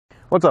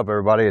What's up,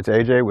 everybody? It's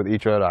AJ with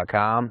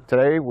etrailer.com.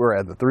 Today we're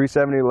at the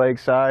 370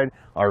 Lakeside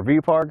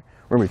RV Park.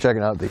 We're going to be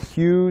checking out the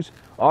Hughes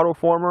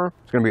Autoformer.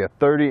 It's going to be a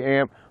 30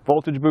 amp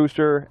voltage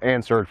booster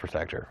and surge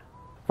protector.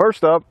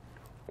 First up,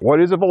 what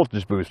is a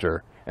voltage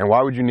booster and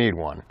why would you need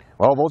one?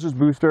 Well, a voltage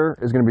booster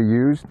is going to be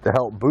used to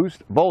help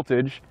boost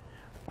voltage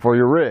for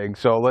your rig.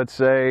 So let's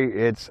say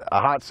it's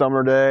a hot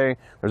summer day,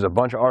 there's a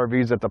bunch of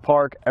RVs at the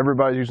park,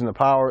 everybody's using the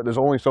power, there's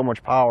only so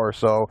much power.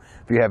 So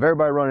if you have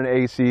everybody running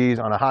ACs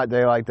on a hot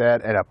day like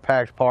that at a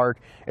packed park,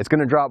 it's going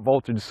to drop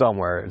voltage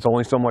somewhere. It's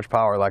only so much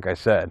power, like I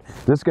said.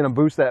 This is going to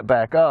boost that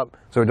back up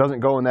so it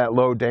doesn't go in that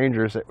low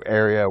dangerous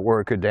area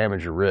where it could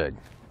damage your rig.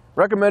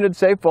 Recommended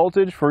safe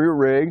voltage for your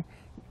rig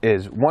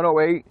is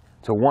 108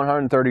 to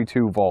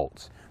 132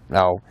 volts.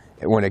 Now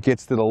when it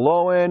gets to the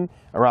low end,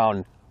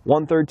 around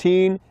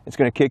 113, it's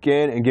going to kick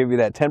in and give you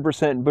that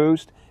 10%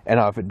 boost, and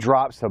if it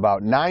drops to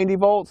about 90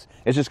 volts,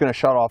 it's just going to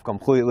shut off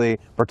completely,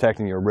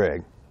 protecting your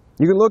rig.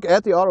 You can look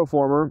at the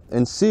Autoformer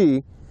and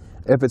see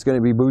if it's going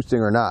to be boosting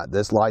or not.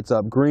 This lights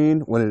up green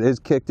when it is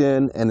kicked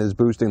in and is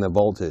boosting the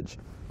voltage.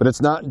 But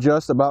it's not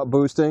just about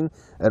boosting,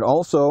 and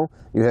also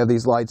you have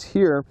these lights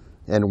here,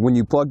 and when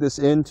you plug this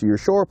into your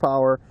shore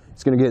power,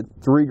 it's going to get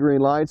 3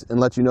 green lights and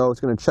let you know it's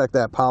going to check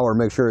that power,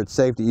 make sure it's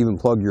safe to even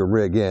plug your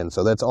rig in.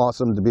 So that's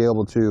awesome to be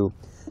able to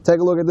take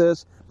a look at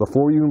this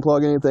before you even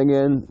plug anything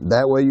in.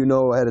 That way you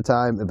know ahead of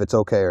time if it's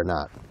okay or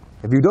not.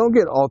 If you don't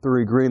get all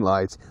 3 green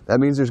lights, that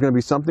means there's going to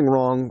be something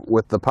wrong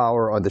with the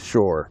power on the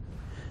shore.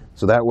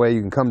 So that way you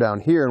can come down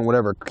here and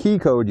whatever key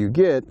code you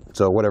get,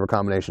 so whatever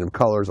combination of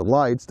colors of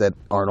lights that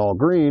aren't all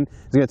green,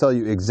 is going to tell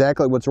you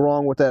exactly what's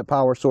wrong with that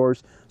power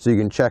source so you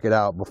can check it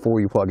out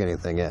before you plug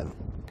anything in.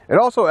 It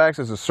also acts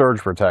as a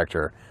surge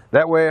protector.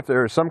 That way, if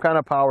there's some kind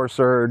of power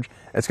surge,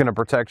 it's going to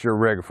protect your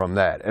rig from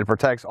that. It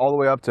protects all the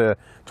way up to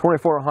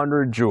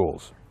 2400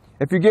 joules.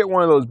 If you get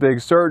one of those big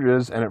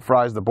surges and it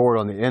fries the board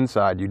on the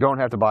inside, you don't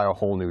have to buy a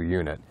whole new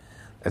unit.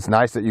 It's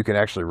nice that you can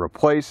actually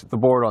replace the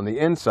board on the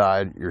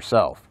inside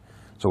yourself.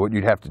 So what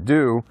you'd have to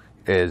do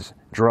is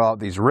draw out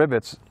these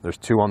rivets. There's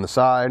 2 on the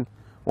side,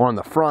 1 on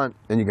the front,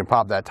 and you can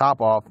pop that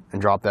top off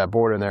and drop that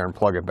board in there and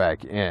plug it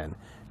back in.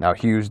 Now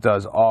Hughes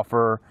does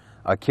offer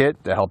a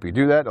kit to help you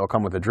do that. It'll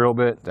come with a drill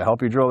bit to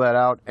help you drill that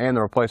out and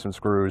the replacement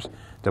screws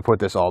to put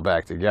this all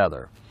back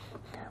together.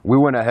 We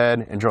went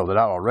ahead and drilled it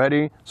out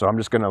already, so I'm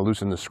just going to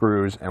loosen the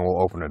screws and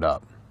we'll open it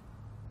up.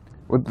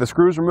 With the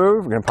screws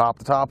removed, we're going to pop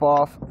the top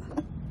off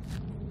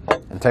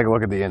and take a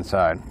look at the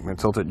inside. I'm going to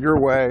tilt it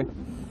your way.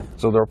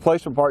 So the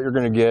replacement part you're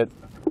going to get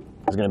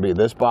is going to be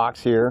this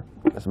box here,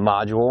 this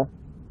module,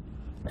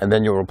 and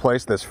then you'll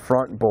replace this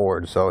front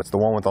board. So it's the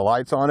one with the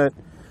lights on it.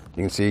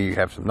 You can see you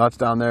have some nuts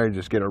down there. You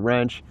just get a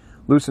wrench,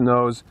 loosen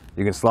those,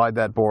 you can slide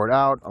that board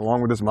out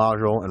along with this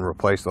module and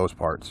replace those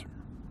parts.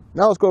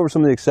 Now let's go over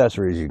some of the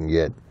accessories you can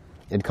get.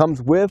 It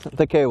comes with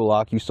the cable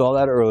lock. You saw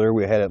that earlier.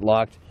 We had it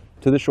locked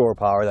to the shore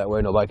power. That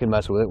way nobody can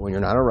mess with it when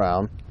you're not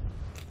around.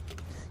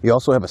 You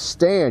also have a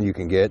stand you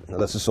can get. Now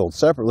this is sold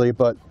separately,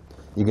 but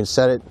you can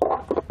set it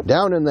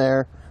down in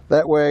there.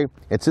 That way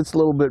it sits a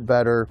little bit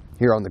better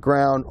here on the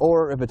ground,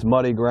 or if it's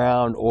muddy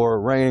ground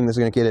or raining, this is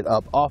going to get it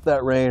up off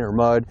that rain or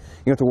mud.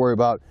 You don't have to worry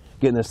about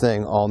getting this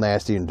thing all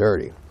nasty and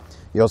dirty.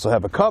 You also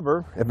have a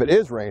cover if it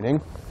is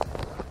raining.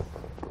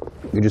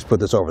 You just put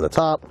this over the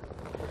top.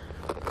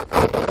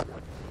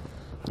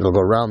 It'll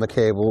go around the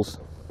cables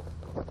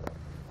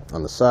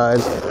on the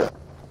sides.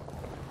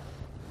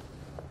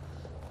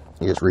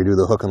 You just redo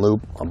the hook and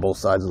loop on both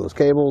sides of those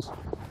cables,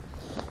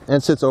 and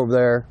it sits over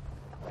there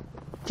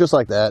just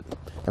like that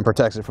and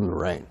protects it from the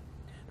rain.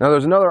 Now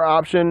there's another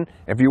option.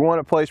 If you want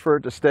a place for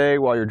it to stay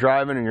while you're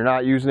driving and you're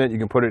not using it, you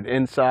can put it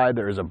inside.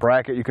 There is a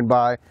bracket you can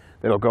buy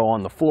that'll go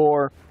on the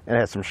floor and it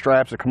has some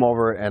straps that come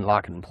over and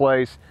lock it in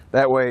place.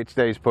 That way it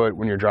stays put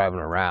when you're driving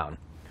around.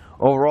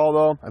 Overall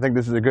though, I think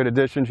this is a good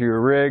addition to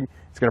your rig.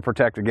 It's going to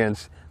protect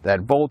against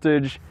that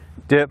voltage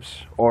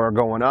dips or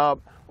going up,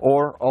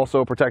 or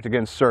also protect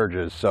against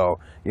surges. So,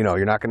 you know,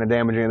 you're not going to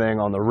damage anything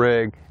on the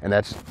rig, and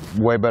that's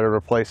way better to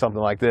replace something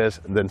like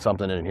this than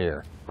something in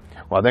here.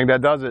 Well, I think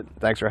that does it.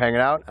 Thanks for hanging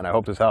out, and I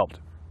hope this helped.